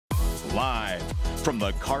Live from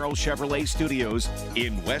the Carl Chevrolet Studios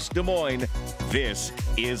in West Des Moines, this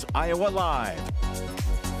is Iowa Live.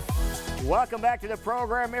 Welcome back to the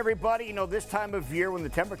program, everybody. You know, this time of year when the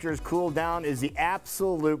temperatures cool down is the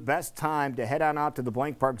absolute best time to head on out to the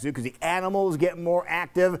Blank Parrrrrk Zoo because the animals get more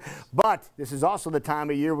active. But this is also the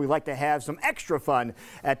time of year we like to have some extra fun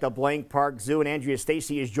at the Blank Parrrrrk Zoo. And Andrea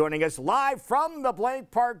Stacy is joining us live from the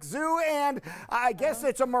Blank Parrrrrk Zoo. And I guess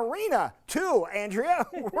it's a marina, too. Andrea,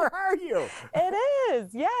 where are you? It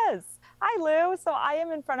is, yes. Hi, Lou. So I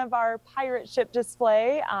am in front of our pirate ship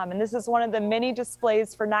display, and this is one of the many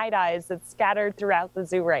displays for night eyes that's scattered throughout the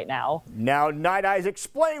zoo right now. Now, night eyes,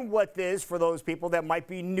 explain what this is for those people that might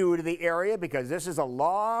be new to the area, because this is a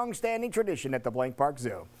long-standing tradition at the Blank Parrrrk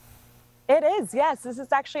Zoo. It is, yes. This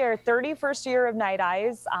is actually our 31st year of Night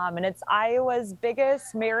Eyes, and it's Iowa's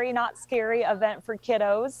biggest Merry Not Scary event for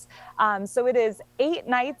kiddos. So it is 8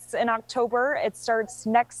 nights in October. It starts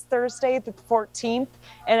next Thursday the 14th,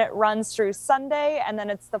 and it runs through Sunday, and then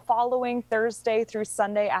it's the following Thursday through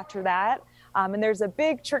Sunday after that. And there's a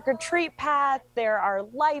big trick-or-treat path. There are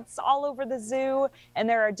lights all over the zoo, and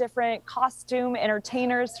there are different costume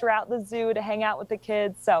entertainers throughout the zoo to hang out with the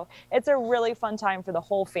kids. So it's a really fun time for the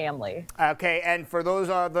whole family. Okay, and for those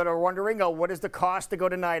that are wondering, what is the cost to go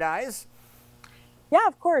to Night Eyes? Yeah,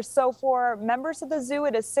 of course. So for members of the zoo,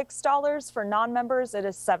 it is $6. For non-members, it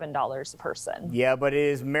is $7 a person. Yeah, but it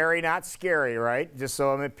is merry, not scary, right? Just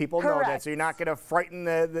so people know that. So you're not going to frighten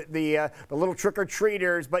the little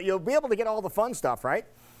trick-or-treaters, but you'll be able to get all the fun stuff, right?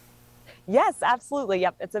 Yes, absolutely.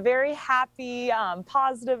 Yep. It's a very happy,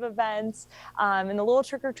 positive event. And the little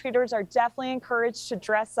trick-or-treaters are definitely encouraged to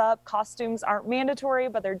dress up. Costumes aren't mandatory,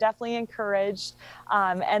 but they're definitely encouraged.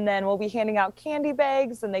 And then we'll be handing out candy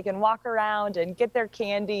bags, and they can walk around and get their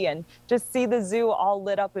candy and just see the zoo all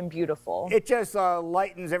lit up and beautiful. It just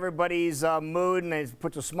lightens everybody's mood, and it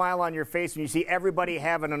puts a smile on your face when you see everybody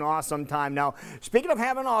having an awesome time. Now, speaking of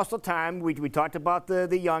having an awesome time, we talked about the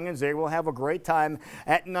youngins. They will have a great time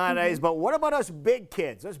at Night Eyes. But what about us big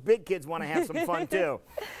kids? Us big kids want to have some fun too.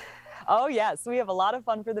 Oh, yes. We have a lot of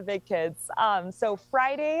fun for the big kids. So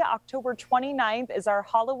Friday, October 29th is our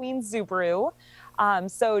Halloween Zoo Brew.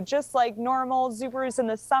 So just like normal Zoo Brews in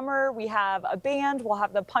the summer, we have a band. We'll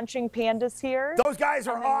have the Punching Pandas here. Those guys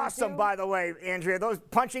are awesome, by the way, Andrea. Those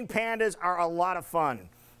Punching Pandas are a lot of fun.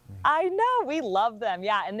 I know, we love them,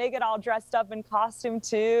 yeah, and they get all dressed up in costume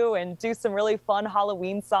too and do some really fun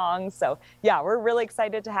Halloween songs. So yeah, we're really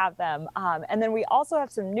excited to have them. And then we also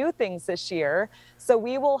have some new things this year. So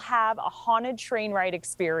we will have a haunted train ride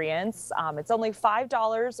experience. It's only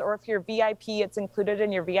 $5, or if you're VIP, it's included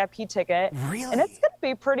in your VIP ticket. Really? And it's going to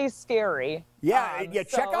be pretty scary. Yeah,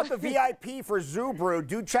 check out the VIP for Zoo Brew.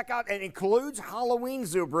 Do check out, it includes Halloween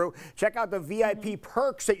Zoo Brew. Check out the VIP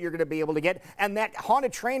perks that you're going to be able to get. And that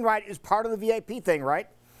haunted train ride is part of the VIP thing, right?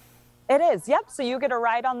 It is, yep. So you get a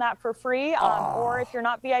ride on that for free. Or if you're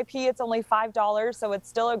not VIP, it's only $5. So it's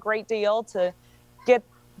still a great deal to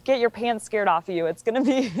get your pants scared off of you. It's going to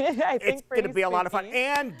be, I think, it's going to be a lot of fun.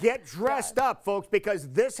 And get dressed up, folks, because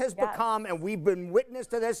this has become, and we've been witness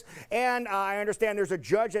to this, and I understand there's a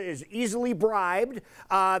judge that is easily bribed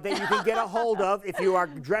that you can get a hold of if you are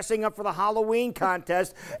dressing up for the Halloween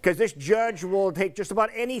contest, because this judge will take just about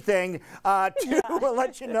anything to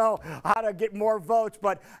let you know how to get more votes.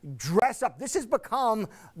 But dress up. This has become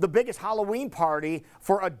the biggest Halloween party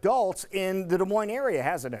for adults in the Des Moines area,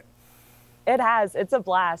 hasn't it? It has. It's a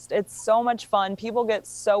blast. It's so much fun. People get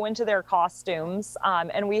so into their costumes.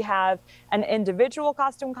 And we have an individual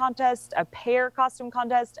costume contest, a pair costume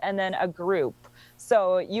contest, and then a group.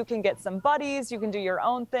 So you can get some buddies, you can do your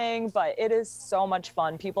own thing, but it is so much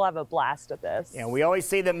fun. People have a blast at this. And we always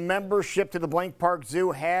say that membership to the Blank Parrrrk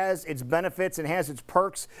Zoo has its benefits and has its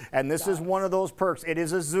perks, and this is one of those perks. It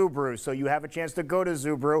is a Zoo Brew, so you have a chance to go to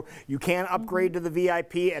Zoo Brew. You can upgrade to the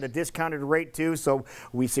VIP at a discounted rate too, so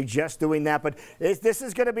we suggest doing that. But this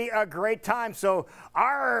is going to be a great time. So,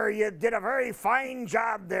 you did a very fine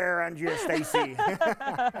job there, Andrea Stacy.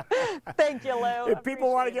 Thank you, Lou. If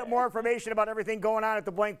people want to get more information about everything going on at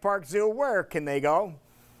the Blank Parrrrk Zoo, where can they go?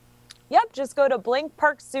 Yep, just go to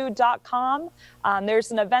blankparrrrkzoo.com.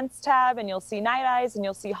 There's an events tab, and you'll see Night Eyes, and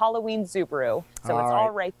you'll see Halloween Zoo Brew. So it's all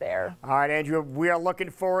right there. All right, Andrew, we are looking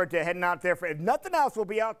forward to heading out there. If nothing else, we'll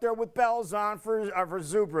be out there with bells on for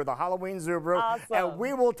Zoo Brew, the Halloween Zoo Brew. Awesome. And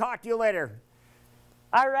we will talk to you later.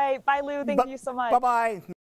 All right. Bye, Lou. Thank you so much. Bye-bye.